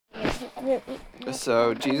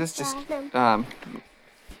So Jesus just,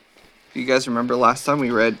 you guys remember last time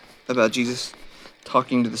we read about Jesus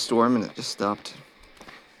talking to the storm and it just stopped?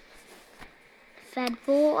 Fed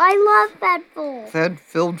full. I love fed full. Fed,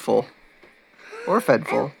 filled full. Or fed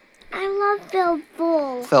full. I love filled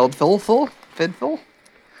full. Felled full? Fed full?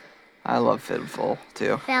 I love fed full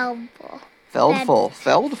too. Felled full. Felled full.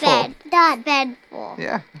 Felled full. Not fed full.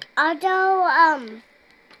 Yeah. Although,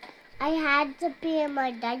 I had to pee in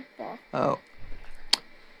my diaper. Oh.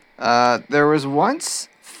 There was once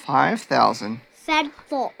 5,000 Fed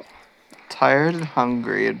full. tired and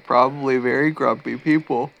hungry and probably very grumpy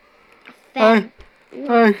people. Fed.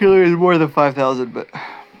 Actually, it's more than 5,000, but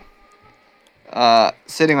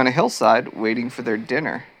sitting on a hillside waiting for their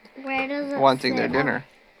dinner. Where does it Wanting their dinner.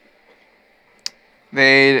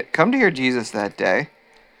 They'd come to hear Jesus that day,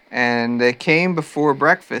 and they came before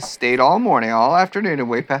breakfast, stayed all morning, all afternoon, and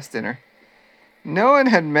way past dinner. No one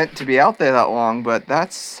had meant to be out there that long, but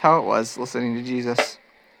that's how it was, listening to Jesus.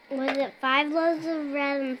 Was it 5 loaves of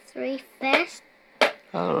bread and 3 fish? I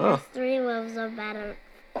don't know. 3 loaves of bread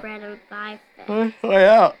and 5 fish. Oh,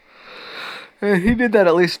 yeah. He did that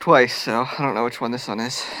at least twice, so I don't know which one this one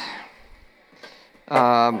is.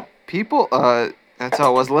 People, that's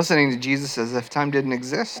how it was, listening to Jesus as if time didn't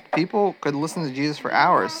exist. People could listen to Jesus for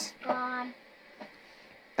hours. God.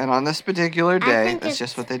 And on this particular day, that's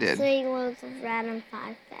just what they did. 3 loaves of bread and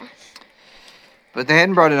 5 fish. But they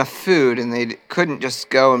hadn't brought enough food, and they couldn't just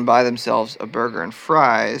go and buy themselves a burger and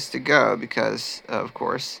fries to go because, of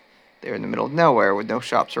course, they're in the middle of nowhere with no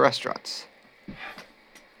shops or restaurants.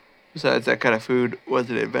 Besides, that kind of food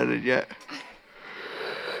wasn't invented yet.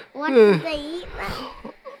 What did they eat then?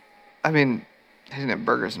 I mean, they didn't have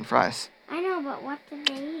burgers and fries. I know, but what did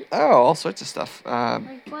they eat? Oh, all sorts of stuff.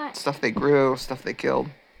 Like what? Stuff they grew, stuff they killed.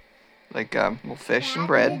 Like little fish and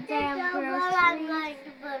bread. They have I'm going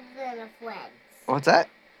to put it in a fridge. What's that?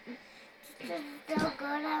 It's still good.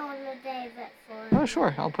 I want to save it for. Oh,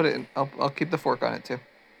 sure. I'll put it in. I'll keep the fork on it too,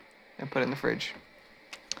 and put it in the fridge.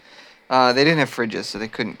 They didn't have fridges, so they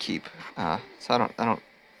couldn't keep. So I don't know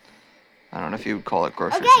if you would call it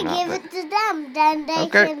groceries or not. Okay, give it to them. Then they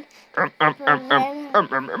Okay. can. They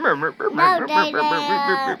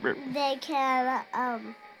can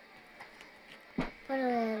put it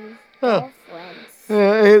in the fridge.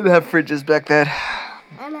 They didn't have fridges back then.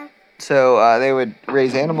 I know. So they would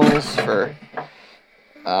raise animals for.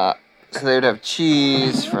 So they would have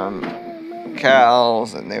cheese from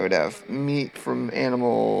cows, and they would have meat from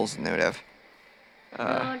animals, and they would have.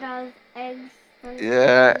 Eggs.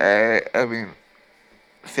 Yeah, I mean,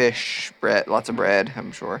 fish, bread, lots of bread,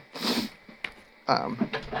 I'm sure.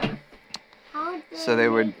 So they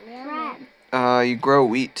would. You grow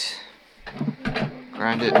wheat,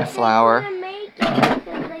 grind it into flour.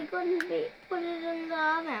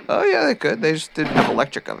 Oh yeah, they could. They just didn't have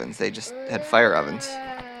electric ovens. They just had fire ovens.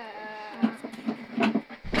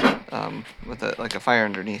 With a fire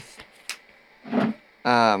underneath.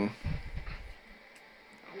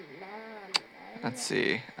 Let's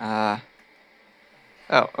see. Oh,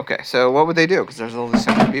 okay. So what would they do? Because there's all these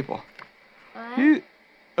hundred people.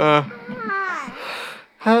 How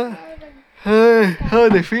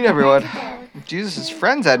would they feed everyone? Jesus'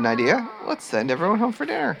 friends had an idea. Let's send everyone home for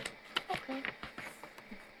dinner.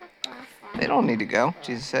 They don't need to go,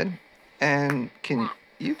 Jesus said. And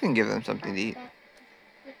you can give them something to eat.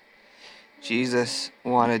 Jesus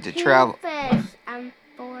wanted to travel. 2 fish and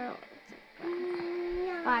 4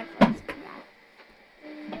 5 loaves of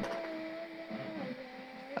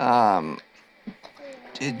bread.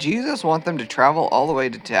 Did Jesus want them to travel all the way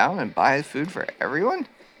to town and buy food for everyone?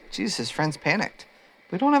 Jesus' friends panicked.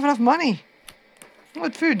 We don't have enough money.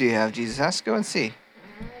 What food do you have? Jesus asked. Go and see.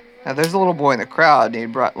 Now there's a little boy in the crowd, and he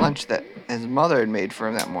brought lunch that his mother had made for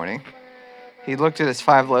him that morning. He looked at his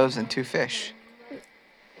 5 loaves and 2 fish.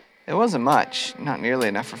 It wasn't much, not nearly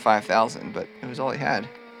enough for 5,000, but it was all he had.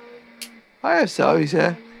 I have some, he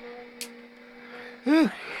said.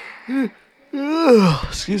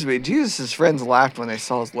 Excuse me. Jesus' friends laughed when they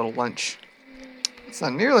saw his little lunch. It's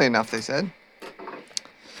not nearly enough, they said.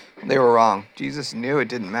 They were wrong. Jesus knew it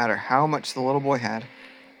didn't matter how much the little boy had.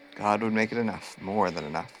 God would make it enough, more than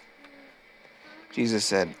enough. Jesus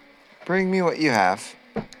said, "Bring me what you have."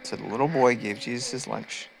 So the little boy gave Jesus his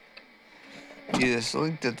lunch. Jesus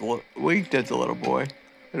winked at the little boy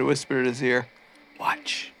and whispered in his ear,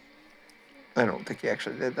 "Watch." I don't think he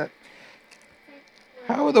actually did that.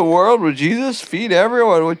 How in the world would Jesus feed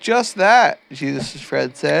everyone with just that? Jesus'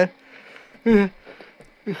 friend said.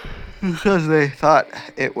 Because they thought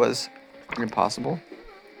it was impossible.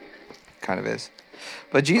 Kind of is.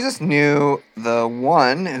 But Jesus knew the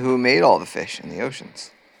one who made all the fish in the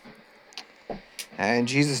oceans. And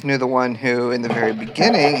Jesus knew the one who, in the very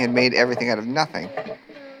beginning, had made everything out of nothing.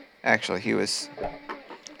 Actually, he was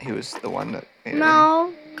the one that made everything.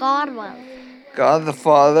 No, God was. God the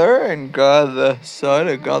Father and God the Son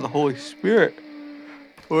and God the Holy Spirit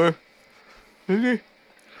were God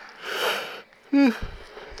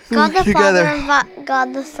the together. Father, and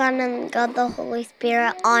God the Son, and God the Holy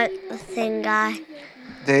Spirit aren't the same guy.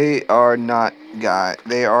 They are not God.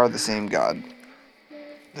 They are the same God.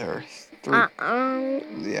 They're three.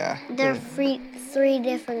 Yeah. They're three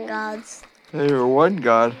different gods. They were one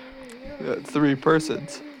God. Three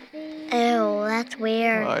persons. Ew, that's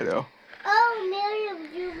weird. I know. Oh,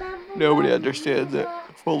 Miriam, do you remember? Nobody understands it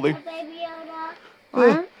fully. Baby Yoda?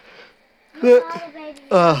 What?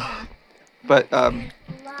 But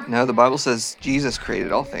no, the Bible says Jesus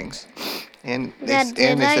created all things, and they said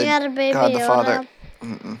got a baby God the Yoda? Father.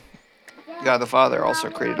 God the Father also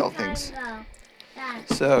created all things.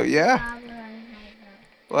 So yeah.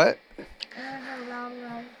 What?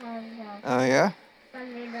 Oh yeah.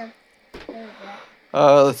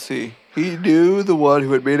 Let's see. He knew the one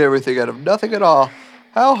who had made everything out of nothing at all.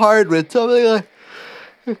 How hard would something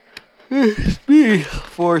like this be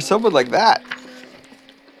for someone like that?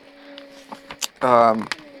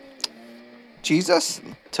 Jesus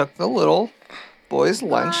took the little boy's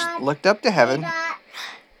lunch, looked up to heaven,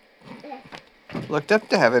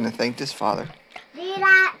 and thanked his Father.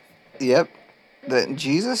 Yep. Then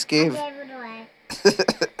Jesus gave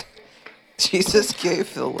Jesus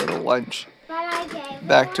gave the little lunch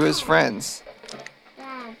back to his friends.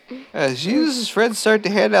 As Jesus' friends start to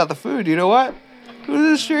hand out the food, you know what? It was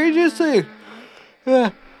the strangest thing.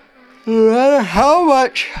 No matter how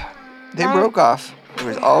much they broke off, there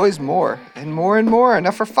was always more and more and more,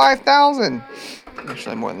 enough for 5,000.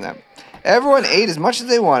 Actually, more than that. Everyone ate as much as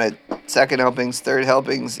they wanted. Second helpings, third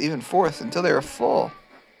helpings, even fourth, until they were full.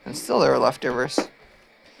 And still there were leftovers.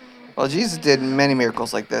 Well, Jesus did many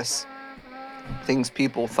miracles like this. Things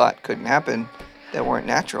people thought couldn't happen that weren't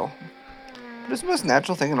natural. But it's the most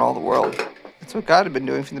natural thing in all the world. It's what God had been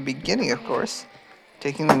doing from the beginning, of course.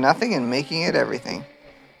 Taking the nothing and making it everything.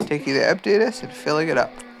 Taking the emptiness and filling it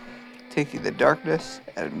up. Taking the darkness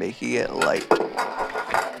and making it light.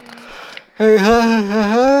 It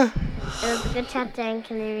was a good chapter, and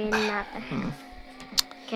can you read that?